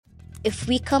if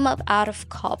we come up out of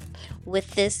COP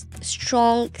with this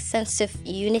strong sense of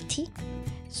unity,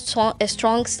 a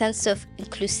strong sense of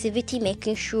inclusivity,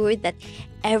 making sure that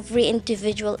every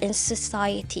individual in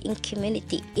society, in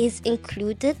community is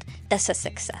included, that's a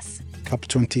success.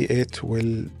 COP28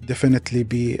 will definitely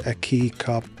be a key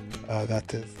COP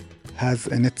that has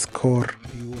in its core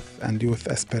youth and youth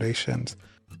aspirations.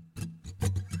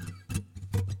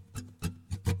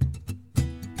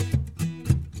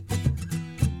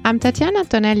 I'm Tatiana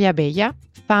Antonella Bella,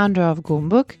 founder of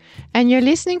Goombook, and you're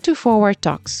listening to Forward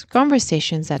Talks,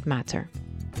 Conversations That Matter.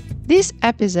 This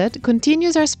episode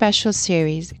continues our special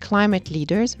series, Climate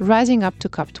Leaders Rising Up to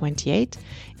COP28,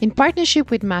 in partnership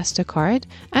with MasterCard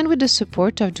and with the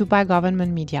support of Dubai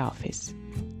Government Media Office.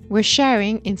 We're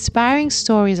sharing inspiring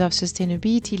stories of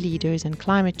sustainability leaders and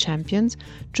climate champions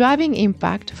driving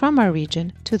impact from our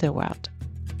region to the world.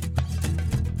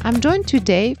 I'm joined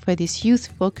today for this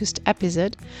youth-focused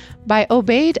episode by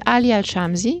Obaid Ali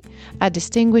Alshamshi, a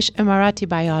distinguished Emirati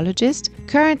biologist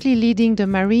currently leading the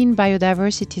Marine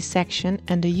Biodiversity Section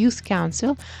and the Youth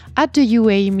Council at the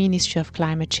UAE Ministry of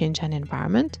Climate Change and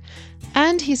Environment,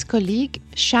 and his colleague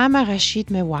Shaemma Rasheed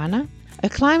Mebwana, a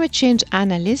climate change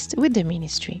analyst with the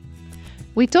ministry.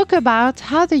 We talk about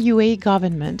how the UAE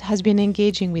government has been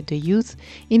engaging with the youth,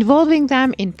 involving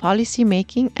them in policy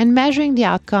making and measuring the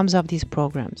outcomes of these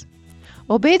programs.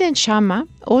 Obaid and Shaemma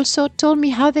also told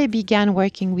me how they began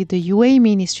working with the UAE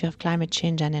Ministry of Climate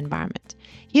Change and Environment.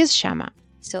 Here's Shaemma.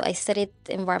 So I studied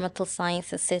environmental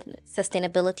science and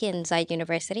sustainability in Zayed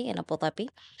University in Abu Dhabi.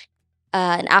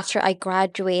 And after I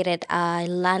graduated, I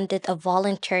landed a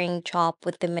volunteering job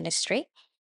with the ministry.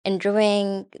 And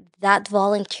during that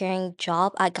volunteering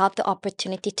job, I got the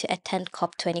opportunity to attend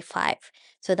COP25.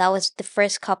 So that was the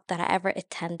first COP that I ever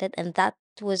attended. And that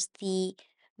was the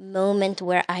moment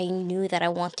where I knew that I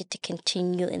wanted to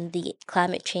continue in the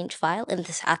climate change file in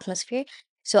this atmosphere.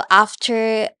 So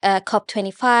after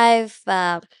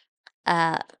COP25,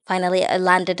 finally I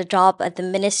landed a job at the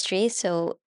ministry.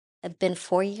 So it's been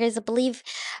 4 years, I believe.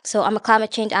 So I'm a climate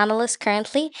change analyst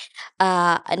currently,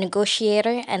 a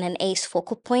negotiator and an ACE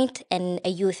focal point and a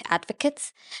youth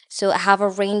advocate. So I have a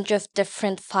range of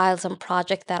different files and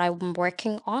projects that I'm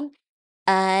working on.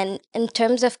 And in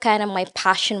terms of kind of my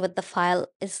passion with the file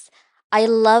is I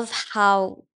love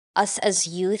how us as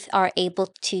youth are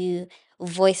able to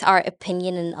voice our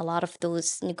opinion in a lot of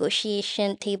those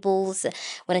negotiation tables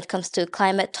when it comes to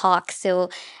climate talk.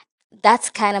 So that's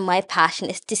kind of my passion,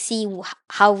 is to see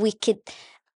how we could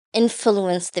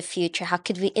influence the future. How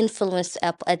could we influence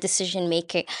a decision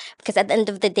maker? Because at the end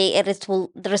of the day,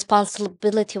 the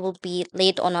responsibility will be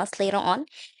laid on us later on.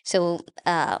 So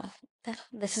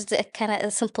this is a kind of a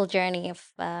simple journey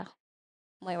of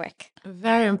my work.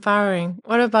 Very empowering.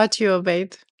 What about you,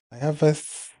 Obaid? I have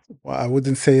I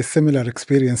wouldn't say a similar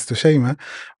experience to Shaemma,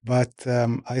 but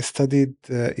I studied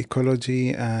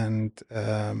ecology and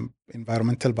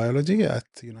environmental biology at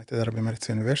United Arab Emirates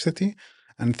University.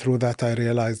 And through that, I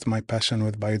realized my passion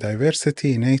with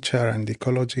biodiversity, nature, and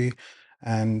ecology.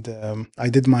 And I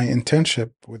did my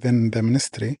internship within the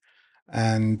ministry.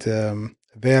 And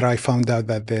there I found out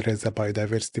that there is a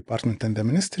biodiversity department in the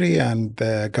ministry, and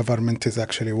the government is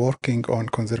actually working on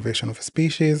conservation of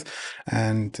species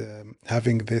and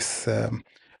having this,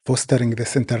 fostering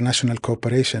this international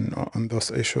cooperation on those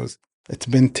issues. It's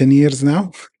been 10 years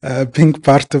now, being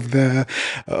part of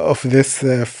this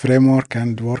framework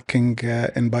and working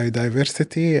in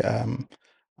biodiversity.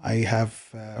 I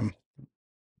have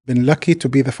been lucky to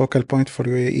be the focal point for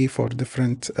UAE for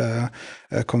different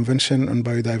convention on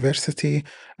biodiversity,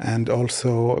 and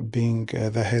also being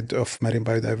the head of marine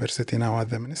biodiversity now at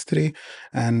the ministry,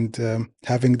 and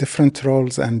having different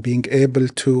roles and being able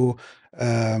to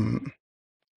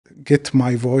get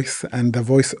my voice and the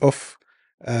voice of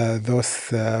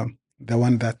the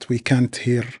one that we can't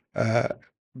hear,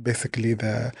 basically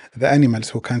the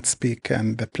animals who can't speak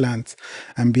and the plants,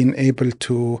 and being able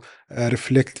to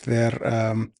reflect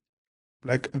their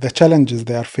like the challenges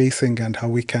they are facing and how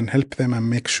we can help them and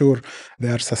make sure they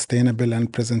are sustainable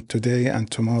and present today and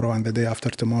tomorrow and the day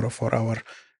after tomorrow for our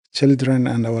children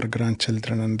and our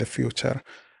grandchildren in the future.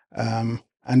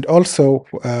 And also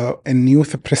in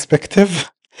youth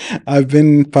perspective, I've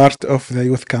been part of the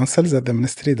youth councils at the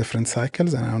ministry, different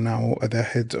cycles, and I'm now the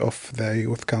head of the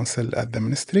youth council at the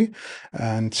ministry.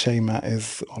 And Shaemma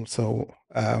is also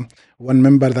one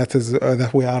member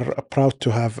that we are proud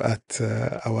to have at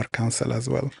our council as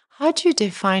well. How do you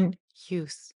define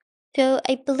youth? So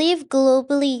I believe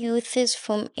globally youth is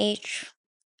from age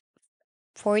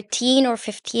 14 or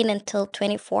 15 until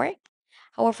 24.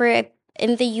 However,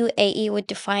 in the UAE, we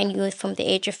define youth from the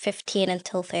age of 15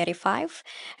 until 35.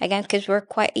 Again, because we're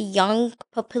quite a young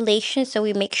population, so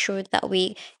we make sure that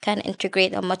we kind of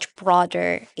integrate a much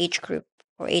broader age group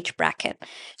or age bracket.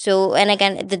 So, and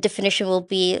again, the definition will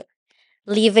be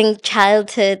leaving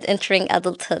childhood, entering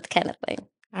adulthood kind of thing.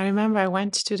 I remember I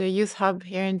went to the youth hub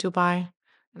here in Dubai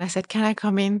and I said, "Can I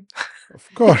come in?" Of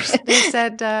course. They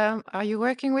said, "Are you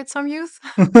working with some youth?"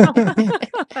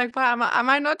 Like, well, am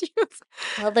I not youth?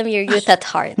 Tell them you're youth at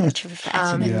heart. That should be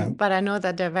fine. Yeah. But I know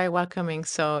that they're very welcoming.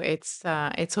 So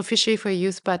it's officially for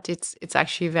youth, but it's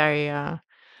actually very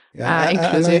Yeah, and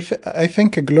inclusive. I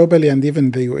think globally and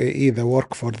even the UAE, the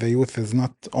work for the youth is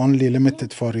not only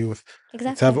limited for youth. It's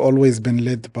have Exactly. always been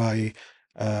led by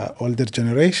older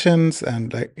generations,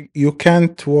 and like you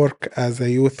can't work as a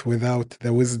youth without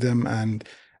the wisdom and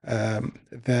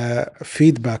the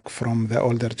feedback from the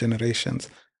older generations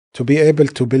to be able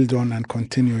to build on and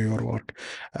continue your work.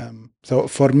 So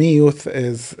for me, youth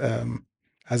is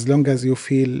as long as you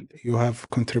feel you have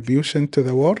contribution to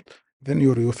the world, then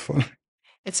you're youthful.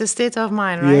 It's a state of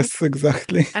mind, right? Yes,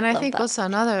 exactly. And I Love think that. also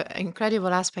another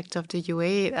incredible aspect of the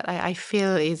UAE that I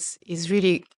feel is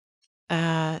really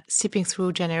seeping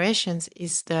through generations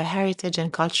is the heritage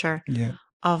and culture Yeah.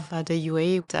 of the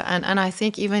UAE. And I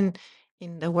think even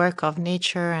in the work of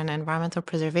nature and environmental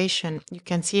preservation, you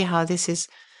can see how this is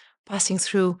passing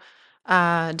through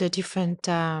the different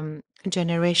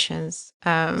generations.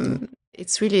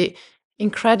 It's really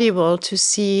incredible to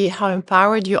see how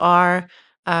empowered you are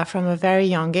from a very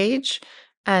young age.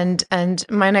 And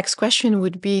my next question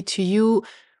would be to you: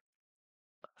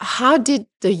 how did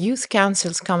the youth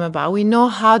councils come about? We know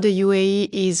how the UAE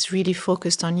is really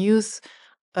focused on youth.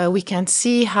 We can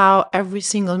see how every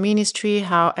single ministry,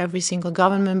 how every single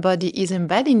government body is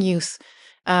embedding youth,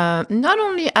 not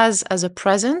only as a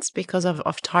presence because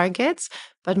of targets,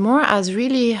 but more as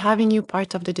really having you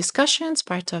part of the discussions,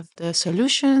 part of the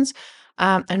solutions,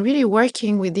 and really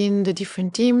working within the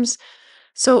different teams.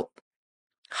 So,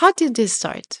 how did this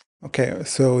start? Okay,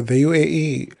 so the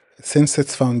UAE, since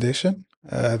its foundation,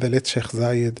 the late Sheikh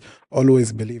Zayed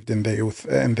always believed in the youth,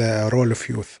 in the role of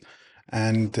youth,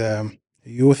 and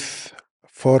youth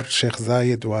for Sheikh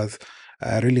Zayed was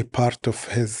really part of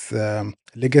his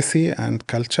legacy and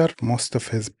culture. Most of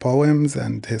his poems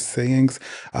and his sayings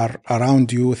are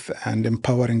around youth and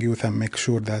empowering youth and make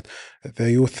sure that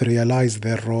the youth realize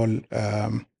their role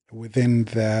within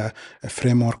the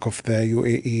framework of the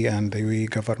UAE and the UAE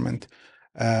government.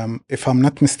 If I'm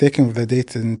not mistaken with the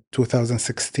date in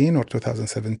 2016 or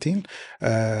 2017,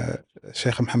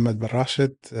 Sheikh Mohammed bin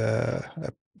Rashid,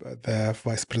 the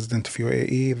Vice President of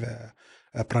UAE,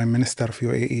 the Prime Minister of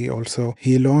UAE also,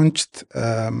 he launched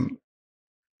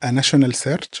a national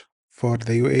search for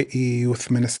the UAE Youth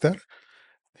Minister.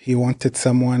 He wanted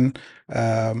someone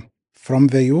from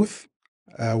the youth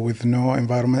with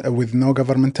no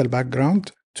governmental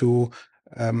background to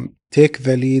take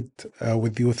the lead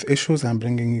with youth issues and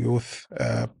bringing youth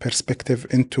perspective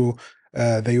into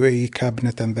the UAE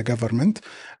cabinet and the government.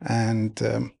 And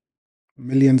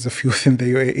millions of youth in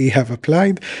the UAE have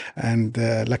applied, and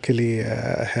luckily,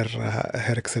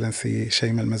 Her Excellency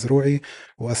Shaemma al-Mazrou'i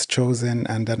was chosen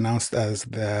and announced as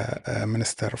the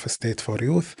Minister of State for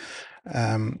Youth.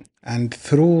 And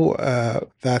through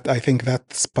that, I think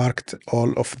that sparked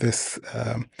all of this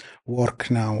work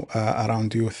now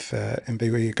around youth in the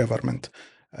UAE government.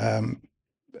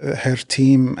 Her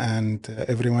team and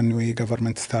everyone in UAE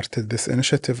government started this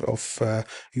initiative of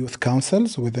youth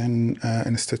councils within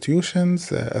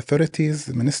institutions, authorities,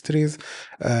 ministries,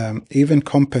 even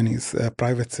companies,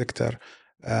 private sector.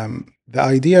 The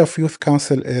idea of youth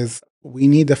council is we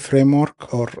need a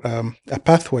framework or a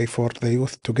pathway for the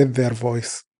youth to get their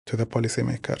voice to the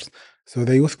policymakers. So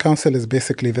the youth council is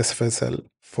basically this vessel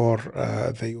for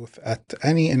the youth at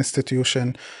any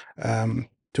institution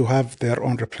to have their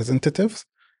own representatives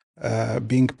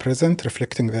being present,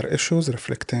 reflecting their issues,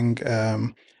 reflecting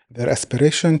their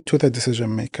aspiration to the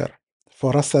decision maker.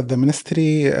 For us at the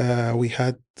ministry, we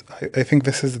had, I think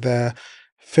this is the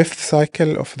fifth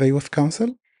cycle of the Youth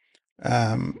Council.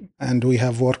 And we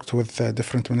have worked with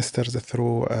different ministers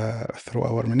through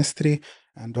our ministry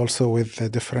and also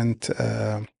with different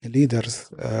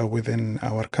leaders within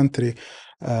our country.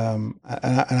 And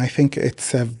I think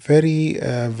it's a very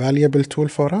valuable tool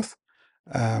for us,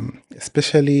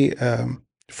 especially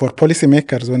for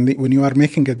policymakers. When you are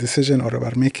making a decision or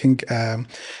are making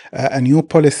a new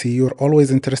policy, you're always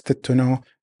interested to know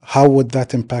how would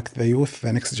that impact the youth,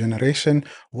 the next generation?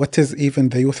 What is even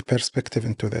the youth perspective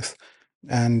into this?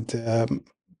 And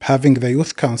having the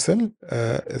youth council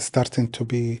is starting to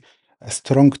be a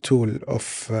strong tool of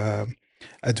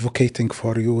advocating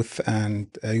for youth and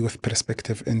youth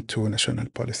perspective into national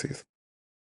policies.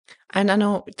 And I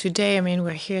know today,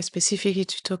 we're here specifically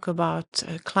to talk about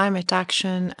climate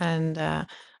action and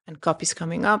COP is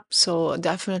coming up. So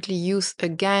definitely youth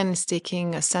again is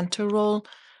taking a center role.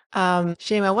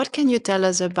 Shaemma, what can you tell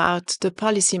us about the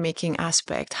policymaking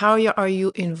aspect? How are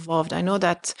you involved? I know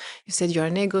that you said you're a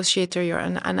negotiator, you're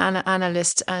an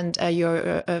analyst, and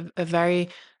you're a very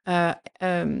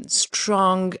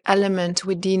strong element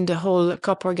within the whole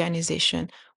COP organization.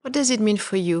 What does it mean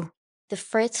for you? The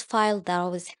first file that I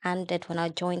was handed when I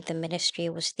joined the ministry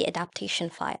was the adaptation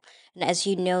file. And as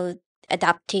you know,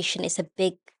 adaptation is a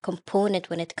big component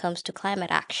when it comes to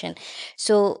climate action.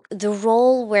 So the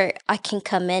role where I can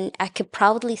come in, I could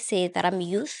proudly say that I'm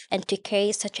youth, and to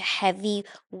carry such a heavy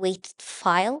weighted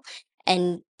file,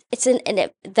 and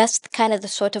that's kind of the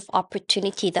sort of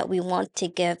opportunity that we want to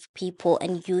give people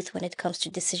and youth when it comes to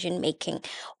decision making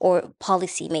or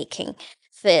policy making.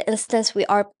 For instance, we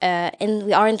are in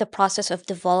the process of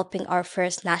developing our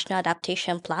first national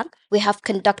adaptation plan. We have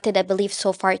conducted, I believe,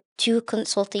 so far 2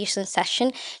 consultation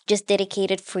sessions just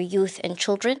dedicated for youth and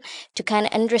children to kind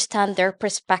of understand their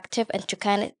perspective and to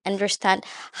kind of understand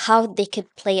how they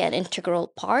could play an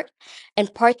integral part.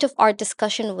 And part of our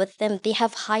discussion with them, they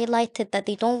have highlighted that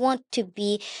they don't want to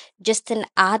be just an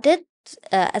added.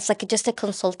 As like just a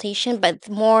consultation, but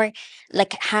more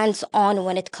like hands on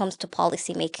when it comes to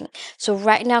policy making. So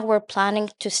right now we're planning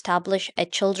to establish a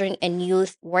children and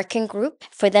youth working group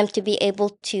for them to be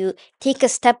able to take a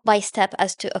step by step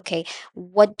as to, okay,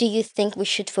 what do you think we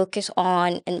should focus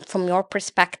on, and from your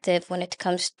perspective when it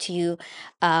comes to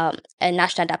a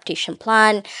national adaptation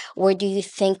plan, where do you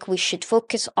think we should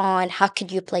focus on, how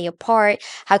could you play a part,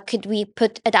 how could we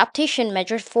put adaptation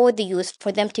measures for the youth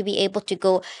for them to be able to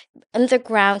go on the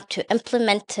ground to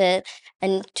implement it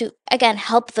and to again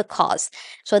help the cause.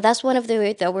 So that's one of the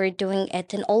ways that we're doing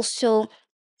it. And also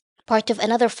part of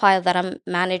another file that I'm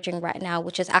managing right now,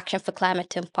 which is Action for Climate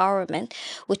Empowerment,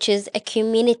 which is a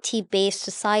community based,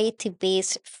 society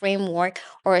based framework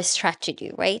or a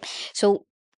strategy, right? So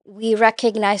we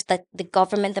recognize that the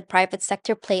government, the private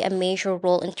sector play a major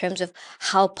role in terms of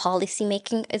how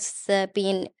policymaking is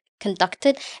being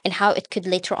conducted and how it could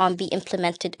later on be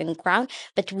implemented on ground.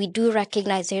 But we do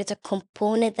recognize there's a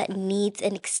component that needs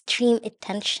an extreme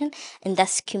attention, and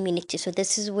that's community. So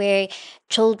this is where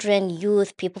children,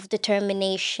 youth, people of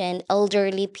determination,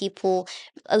 elderly people,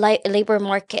 labor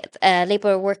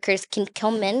workers can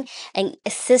come in and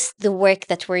assist the work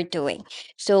that we're doing.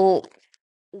 So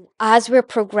as we're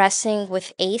progressing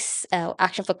with ACE,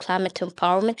 Action for Climate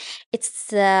Empowerment,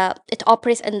 it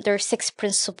operates under 6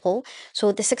 principles.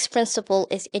 So the 6 principle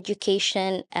is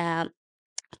education,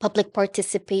 public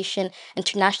participation,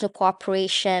 international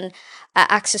cooperation,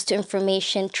 access to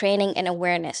information, training, and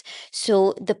awareness.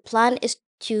 So the plan is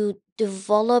to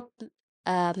develop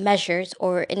measures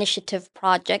or initiative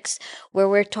projects where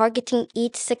we're targeting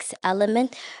each 6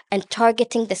 element and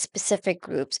targeting the specific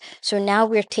groups. So now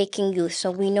we're taking youth.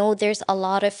 So we know there's a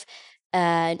lot of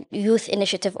youth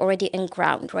initiative already in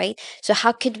ground, right? So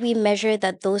how could we measure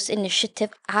that those initiative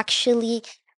actually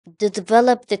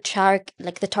develop the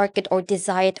target or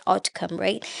desired outcome,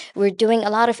 right? We're doing a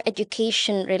lot of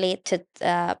education related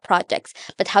projects,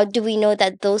 but how do we know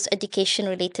that those education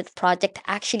related projects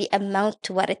actually amount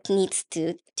to what it needs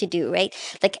to do, right?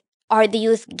 Like, are the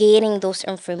youth gaining those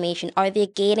information, are they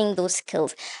gaining those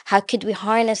skills? How could we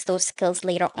harness those skills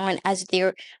later on as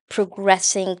they're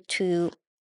progressing to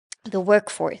the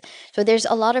workforce? So there's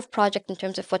a lot of project in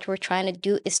terms of what we're trying to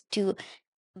do is to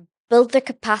build their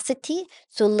capacity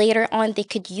so later on they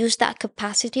could use that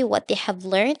capacity, what they have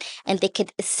learned, and they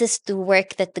could assist the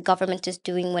work that the government is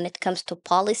doing when it comes to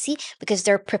policy, because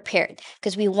they're prepared.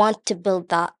 Because we want to build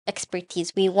that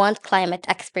expertise, we want climate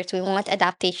experts, we want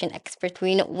adaptation experts,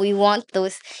 we want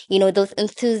those, those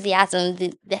enthusiasm,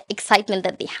 the excitement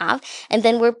that they have, and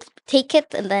then we take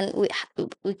it and then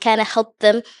we kind of help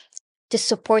them to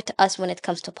support us when it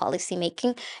comes to policy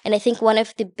making. And I think one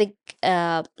of the big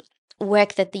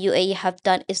work that the UAE have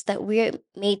done is that we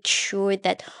made sure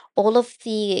that all of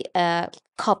the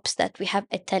COPs that we have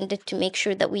attended, to make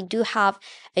sure that we do have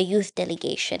a youth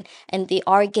delegation, and they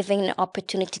are given an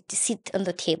opportunity to sit on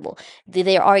the table.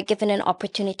 They are given an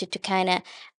opportunity to kind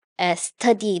of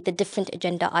study the different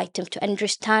agenda item, to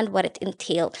understand what it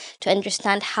entails, to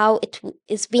understand how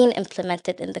is being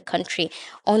implemented in the country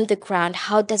on the ground.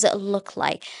 How does it look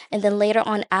like? And then later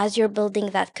on, as you're building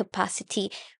that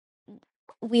capacity,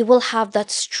 we will have that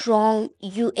strong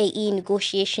UAE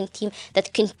negotiation team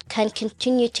that can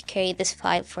continue to carry this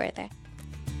file further.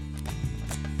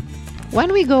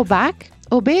 When we go back,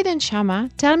 Obaid and Shaemma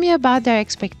tell me about their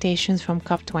expectations from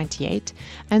COP28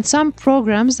 and some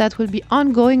programs that will be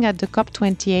ongoing at the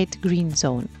COP28 Green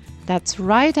Zone. That's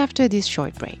right after this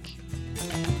short break.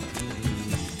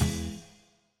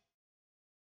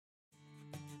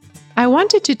 I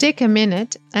wanted to take a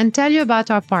minute and tell you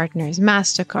about our partners,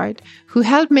 MasterCard, who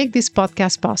helped make this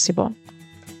podcast possible.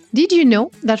 Did you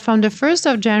know that from the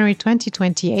 1st of January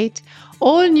 2028,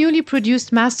 all newly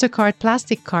produced MasterCard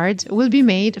plastic cards will be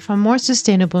made from more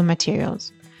sustainable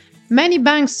materials? Many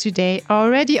banks today are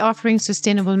already offering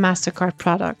sustainable MasterCard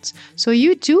products, so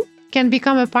you too can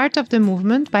become a part of the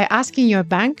movement by asking your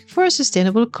bank for a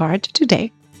sustainable card today.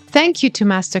 Thank you to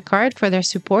MasterCard for their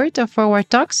support of Forward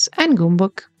Talks and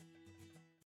Goombook.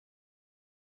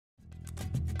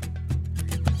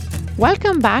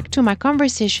 Welcome back to my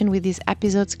conversation with this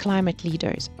episode's climate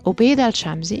leaders, Obaid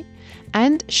Alshamshi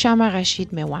and Shaemma Rasheed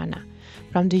Mebwana,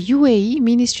 from the UAE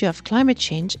Ministry of Climate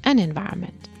Change and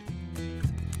Environment.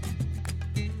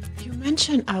 You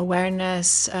mentioned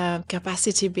awareness,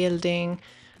 capacity building,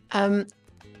 and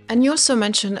you also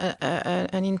mentioned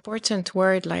an important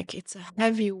word, like it's a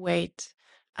heavyweight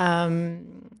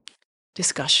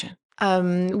discussion.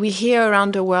 We hear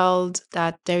around the world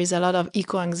that there is a lot of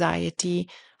eco-anxiety,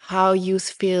 how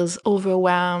youth feels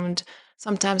overwhelmed,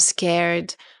 sometimes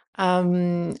scared.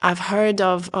 I've heard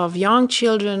of young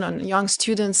children and young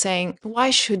students saying,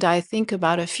 why should I think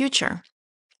about a future?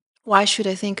 Why should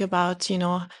I think about,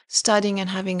 studying and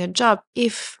having a job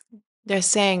if they're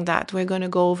saying that we're going to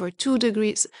go over 2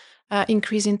 degrees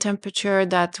increase in temperature,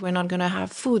 that we're not going to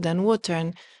have food and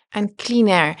water and clean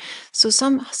air. So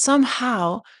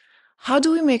somehow, how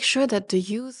do we make sure that the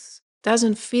youth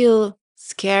doesn't feel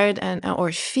scared and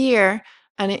or fear,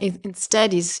 and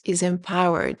instead is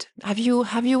empowered? Have you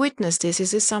witnessed this?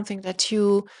 Is this something that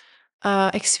you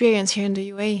experience here in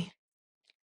the UAE?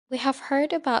 We have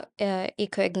heard about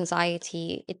eco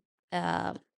anxiety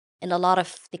in a lot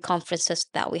of the conferences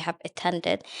that we have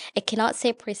attended. I cannot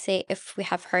say per se if we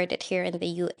have heard it here in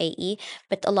the UAE,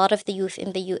 but a lot of the youth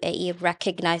in the UAE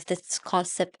recognize this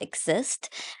concept exists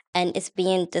and is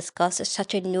being discussed. It's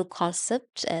such a new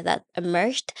concept that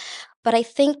emerged. But I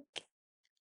think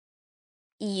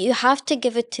you have to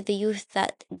give it to the youth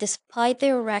that despite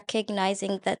their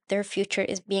recognizing that their future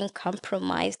is being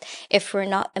compromised if we're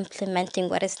not implementing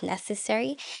what is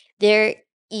necessary, they're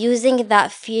using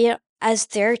that fear as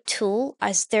their tool,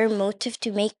 as their motive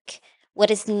to make what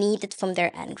is needed from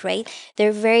their end, right?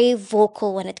 They're very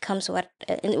vocal when it comes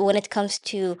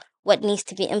to what needs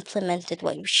to be implemented,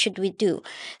 what should we do.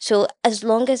 So as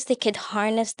long as they could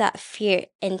harness that fear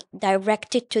and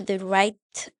direct it to the right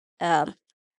um,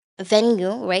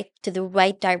 venue, right, to the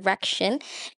right direction,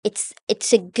 it's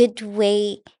a good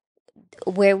way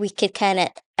where we could kind of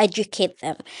educate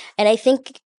them. And I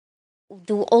think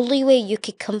the only way you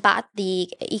could combat the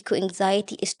eco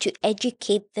anxiety is to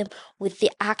educate them with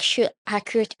the actual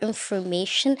accurate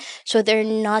information, so they're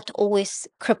not always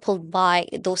crippled by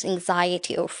those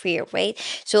anxiety or fear, right?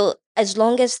 So as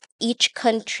long as each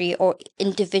country or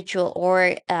individual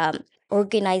or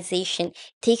organization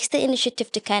takes the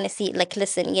initiative to kind of see, like,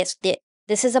 listen, yes,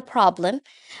 this is a problem,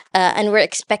 and we're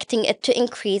expecting it to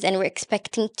increase, and we're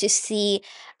expecting to see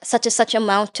such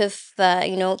amount of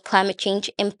climate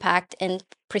change impact and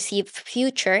perceived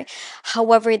future.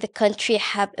 However, the country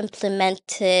have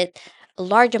implemented a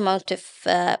large amount of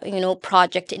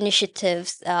project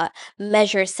initiatives,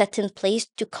 measures set in place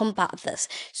to combat this.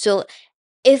 So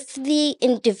if the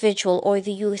individual or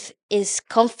the youth is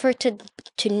comforted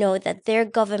to know that their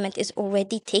government is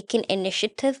already taking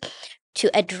initiative to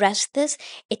address this,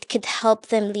 it could help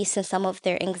them lessen some of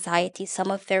their anxiety, some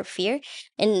of their fear,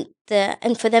 and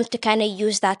for them to kind of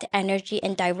use that energy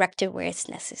and direct it where it's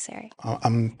necessary.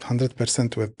 I'm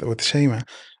 100% with Shaemma.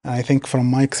 And I think from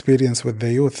my experience with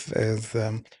the youth is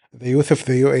the youth of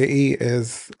the UAE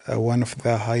is one of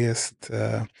the highest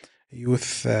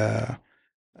youth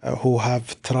who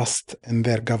have trust in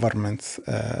their governments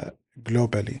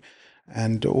globally.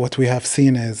 And what we have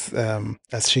seen is,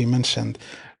 as she mentioned,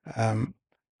 um,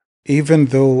 even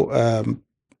though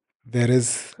there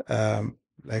is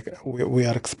like we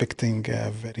are expecting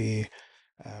a very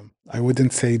I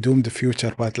wouldn't say doomed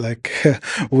future, but like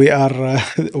we are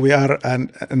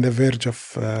on the verge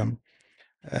of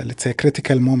let's say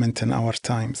critical moment in our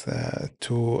times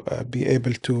to be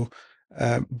able to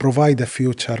provide a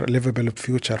future, a livable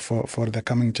future for the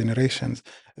coming generations.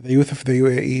 The youth of the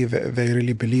UAE, they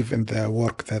really believe in the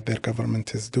work that their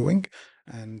government is doing.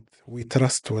 And we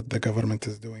trust what the government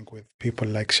is doing with people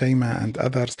like Shaemma and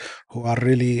others who are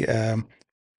really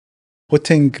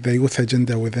putting the youth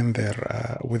agenda within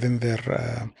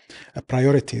their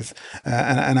priorities.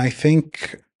 And I think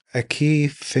a key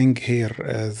thing here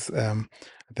is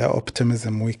the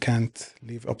optimism. We can't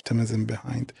leave optimism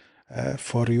behind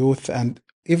for youth and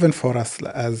even for us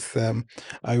as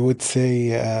I would say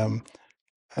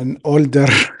an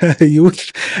older youth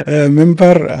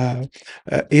member.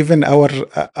 Even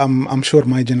I'm sure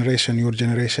my generation, your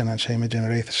generation, and Shaima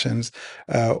generations,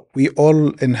 we all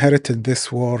inherited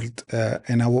this world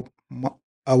in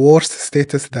a worse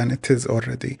status than it is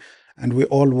already. And we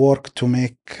all work to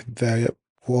make the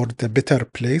world a better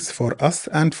place for us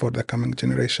and for the coming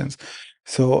generations.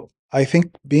 So I think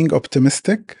being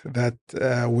optimistic that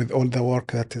with all the work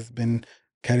that has been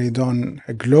carried on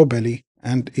globally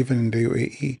and even in the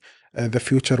UAE, the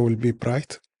future will be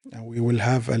bright. We will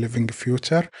have a living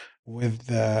future with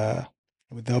the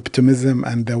optimism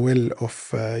and the will of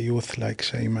youth like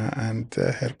Shaima and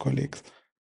her colleagues.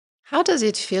 How does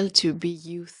it feel to be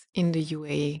youth in the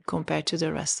UAE compared to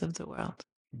the rest of the world?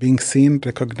 Being seen,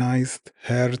 recognized,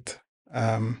 heard,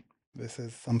 um, this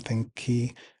is something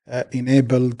key.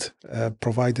 Enabled,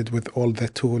 provided with all the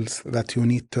tools that you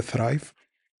need to thrive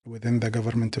within the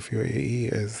government of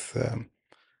UAE is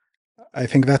I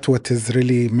think that's what is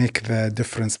really make the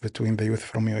difference between the youth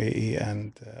from UAE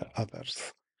and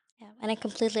others. Yeah, and I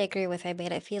completely agree with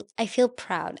Obaid. I feel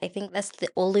proud. I think that's the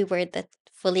only word that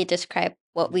fully describe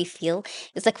what we feel.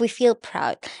 It's like we feel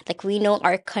proud. Like we know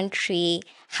our country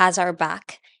has our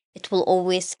back. It will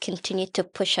always continue to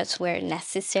push us where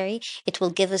necessary. It will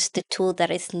give us the tool that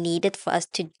is needed for us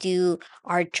to do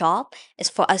our job, is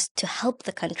for us to help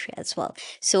the country as well.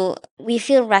 So we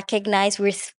feel recognized,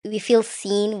 we feel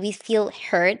seen, we feel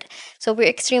heard. So we're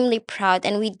extremely proud,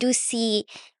 and we do see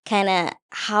kind of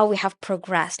how we have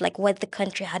progressed, like what the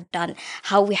country had done,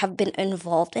 how we have been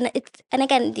involved. And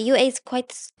again, the UAE is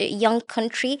quite a young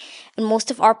country, and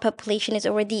most of our population is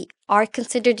already are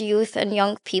considered youth and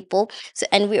young people. So,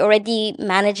 and we're already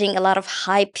managing a lot of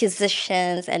high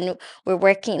positions, and we're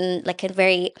working in like a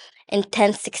very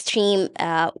intense, extreme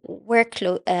work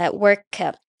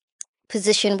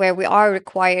position where we are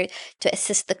required to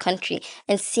assist the country,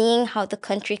 and seeing how the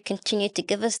country continue to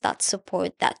give us that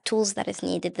support, that tools that is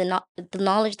needed, the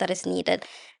knowledge that is needed.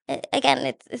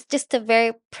 Again, it's just a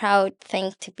very proud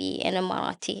thing to be in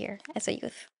Emirati here as a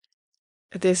youth.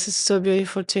 This is so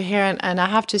beautiful to hear, and I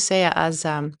have to say, as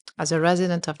a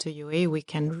resident of the UAE, we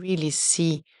can really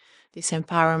see this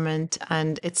empowerment,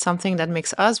 and it's something that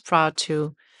makes us proud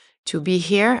to be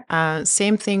here.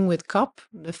 Same thing with COP.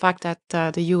 The fact that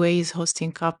the UAE is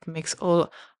hosting COP makes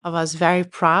all of us very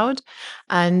proud,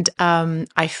 and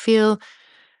I feel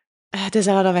there's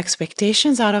a lot of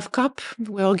expectations out of COP.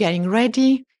 We're all getting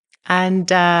ready, and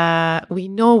we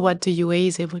know what the UAE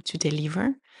is able to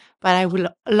deliver. But I would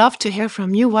love to hear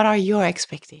from you. What are your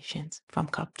expectations from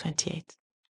COP28?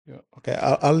 Yeah. Okay,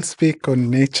 I'll speak on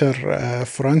nature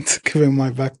front, given my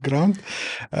background.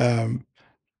 Um,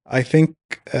 I think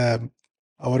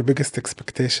our biggest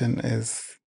expectation is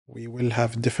we will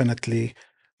have definitely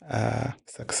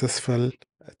successful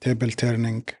table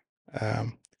turning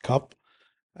cup.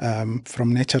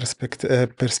 From nature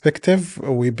perspective,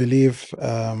 we believe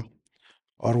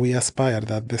or we aspire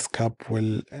that this cup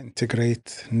will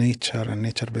integrate nature and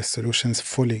nature-based solutions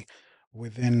fully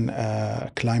within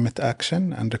climate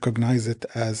action and recognize it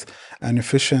as an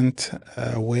efficient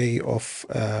way of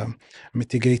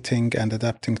mitigating and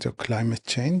adapting to climate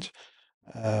change.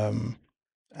 Um,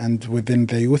 and within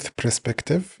the youth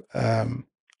perspective,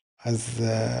 as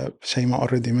Shaima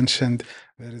already mentioned,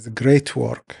 there is great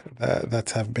work that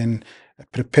have been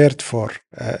prepared for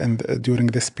during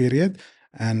this period,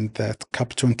 and that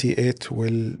COP28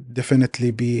 will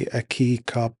definitely be a key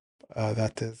COP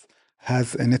that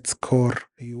has in its core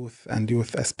youth and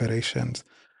youth aspirations.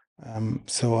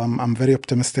 So I'm very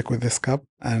optimistic with this cup,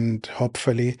 and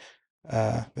hopefully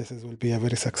will be a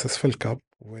very successful cup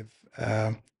with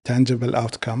tangible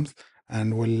outcomes,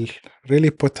 and will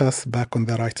really put us back on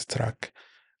the right track.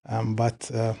 But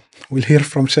we'll hear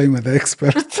from Shaima, the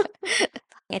expert.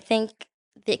 I think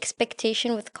the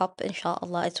expectation with COP,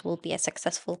 inshallah, it will be a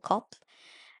successful COP,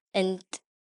 and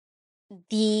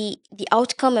the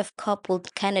outcome of COP will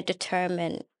kind of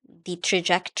determine the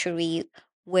trajectory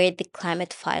where the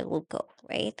climate file will go,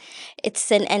 right?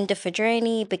 It's an end of a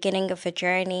journey, beginning of a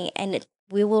journey, and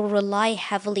we will rely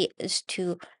heavily as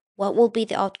to what will be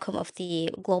the outcome of the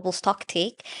global stock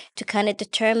take to kind of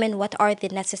determine what are the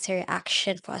necessary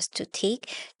action for us to take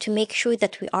to make sure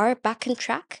that we are back on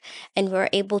track and we're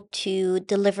able to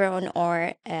deliver on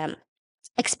our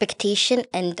expectation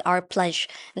and our pledge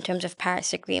in terms of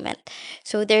Paris Agreement.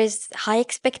 So there's high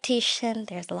expectation,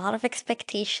 there's a lot of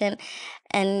expectation,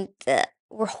 and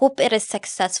we hope it is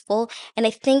successful. And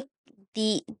I think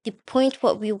the point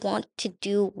what we want to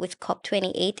do with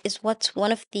COP28 is what's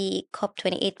one of the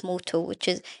COP28 motto, which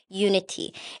is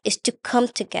unity, is to come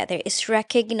together, is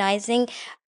recognizing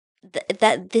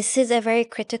that this is a very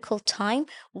critical time.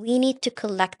 We need to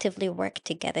collectively work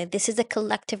together. This is a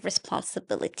collective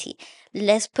responsibility.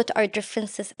 Let's put our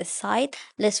differences aside.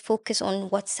 Let's focus on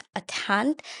what's at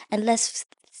hand, and let's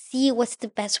see what's the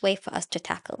best way for us to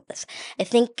tackle this. I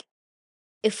think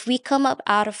if we come up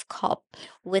out of COP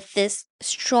with this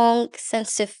strong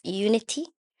sense of unity,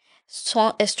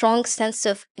 a strong sense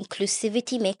of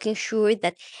inclusivity, making sure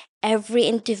that every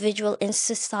individual in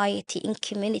society, in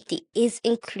community is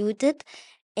included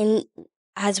in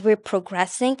as we're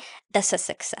progressing, that's a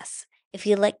success. If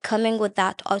you like coming with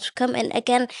that outcome, and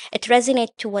again, it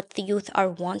resonates to what the youth are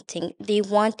wanting. They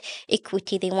want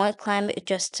equity, they want climate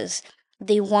justice,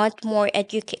 they want more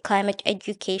climate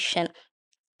education,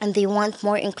 and they want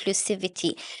more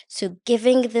inclusivity. So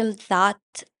giving them that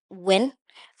win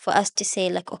for us to say,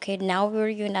 like, okay, now we're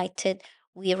united,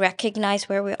 we recognize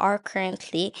where we are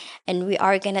currently, and we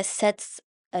are going to set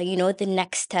the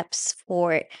next steps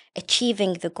for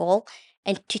achieving the goal,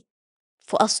 and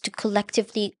for us to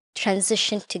collectively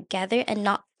transition together and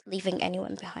not leaving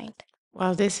anyone behind.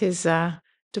 Well, this is the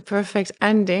perfect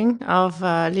ending of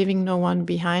leaving no one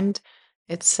behind.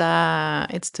 It's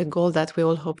the goal that we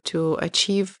all hope to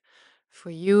achieve for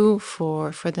you,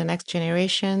 for the next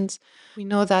generations. We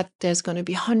know that there's going to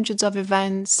be hundreds of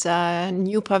events.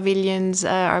 New pavilions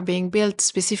are being built,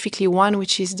 specifically one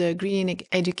which is the Green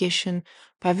Education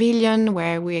Pavilion,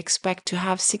 where we expect to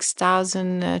have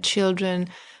 6,000 children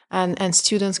and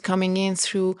students coming in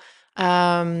through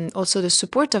also the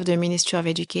support of the Ministry of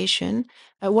Education.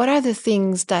 What are the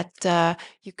things that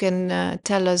you can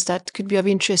tell us that could be of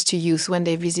interest to youth when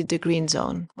they visit the Green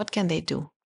Zone? What can they do?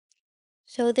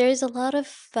 So there's a lot of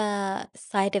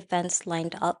side events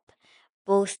lined up,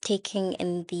 both taking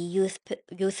in the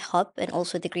youth hub and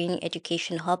also the green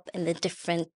education hub and the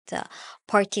different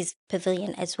parties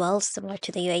pavilion as well, similar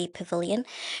to the UAE pavilion.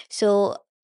 So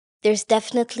there's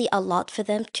definitely a lot for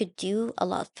them to do, a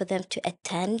lot for them to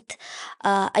attend.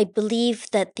 I believe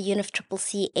that the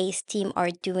UNFCCC ACE team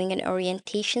are doing an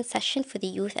orientation session for the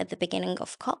youth at the beginning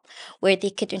of COP, where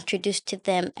they could introduce to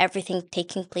them everything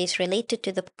taking place related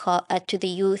to to the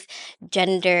youth,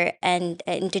 gender, and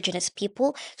indigenous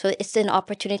people. So it's an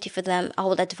opportunity for them. I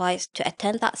would advise to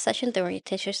attend that session, the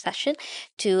orientation session,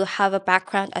 to have a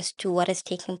background as to what is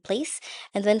taking place,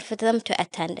 and then for them to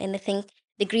attend. And I think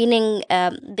the greening,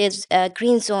 there's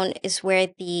green zone is where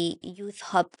the youth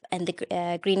hub and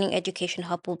the greening education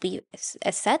hub will be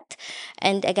set.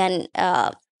 And again,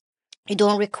 you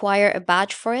don't require a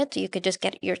badge for it. You could just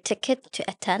get your ticket to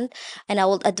attend. And I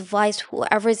will advise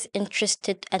whoever's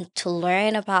interested and to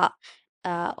learn about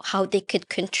how they could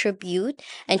contribute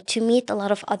and to meet a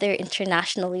lot of other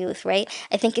international youth, right?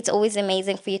 I think it's always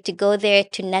amazing for you to go there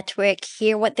to network,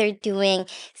 hear what they're doing,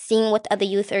 seeing what other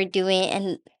youth are doing,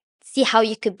 and see how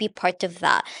you could be part of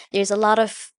that. There's a lot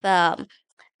of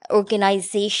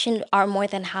organization are more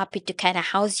than happy to kind of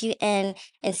house you in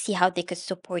and see how they could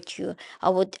support you. I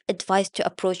would advise to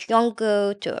approach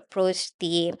Yongo, to approach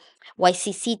the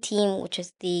YCC team, which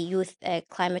is the Youth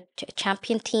Climate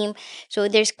Champion team. So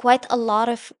there's quite a lot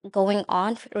of going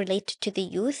on related to the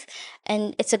youth,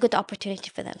 and it's a good opportunity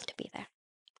for them to be there.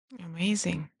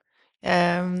 Amazing.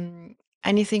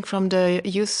 Anything from the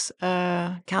youth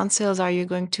councils? Are you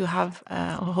going to have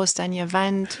or host any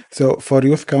event? So for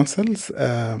youth councils,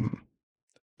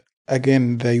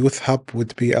 again, the Youth Hub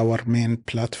would be our main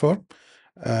platform.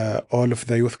 All of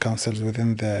the youth councils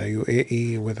within the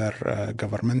UAE, whether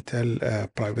governmental,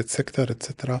 private sector,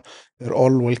 etc., they're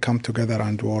all will come together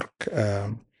and work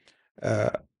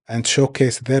and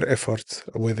showcase their efforts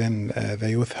within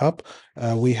the Youth Hub.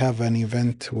 We have an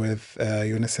event with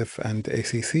UNICEF and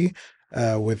ACC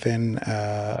within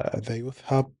the Youth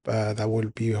Hub that will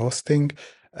be hosting.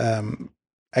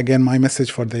 Again, my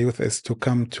message for the youth is to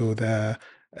come to the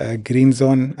green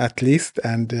zone at least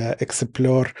and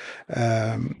explore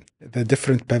the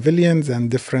different pavilions and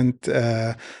different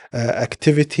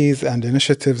activities and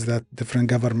initiatives that different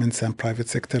governments and private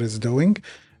sector is doing.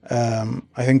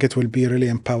 I think it will be really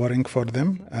empowering for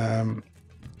them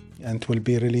and will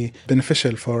be really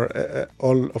beneficial for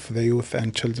all of the youth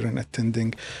and children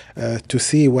attending to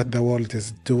see what the world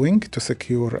is doing to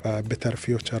secure a better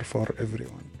future for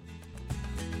everyone.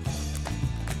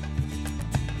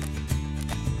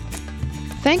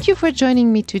 Thank you for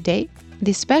joining me today.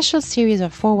 This special series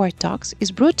of Forward Talks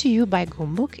is brought to you by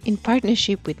Gumbuk in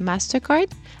partnership with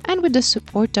MasterCard and with the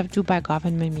support of Dubai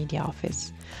Government Media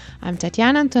Office. I'm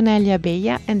Tatiana Antonella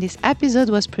Beia, and this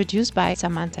episode was produced by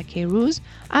Samantha K. Ruz,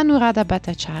 Anurada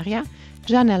Bhattacharya,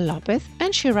 Janelle Lopez,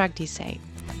 and Chirag Desai.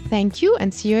 Thank you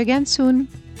and see you again soon.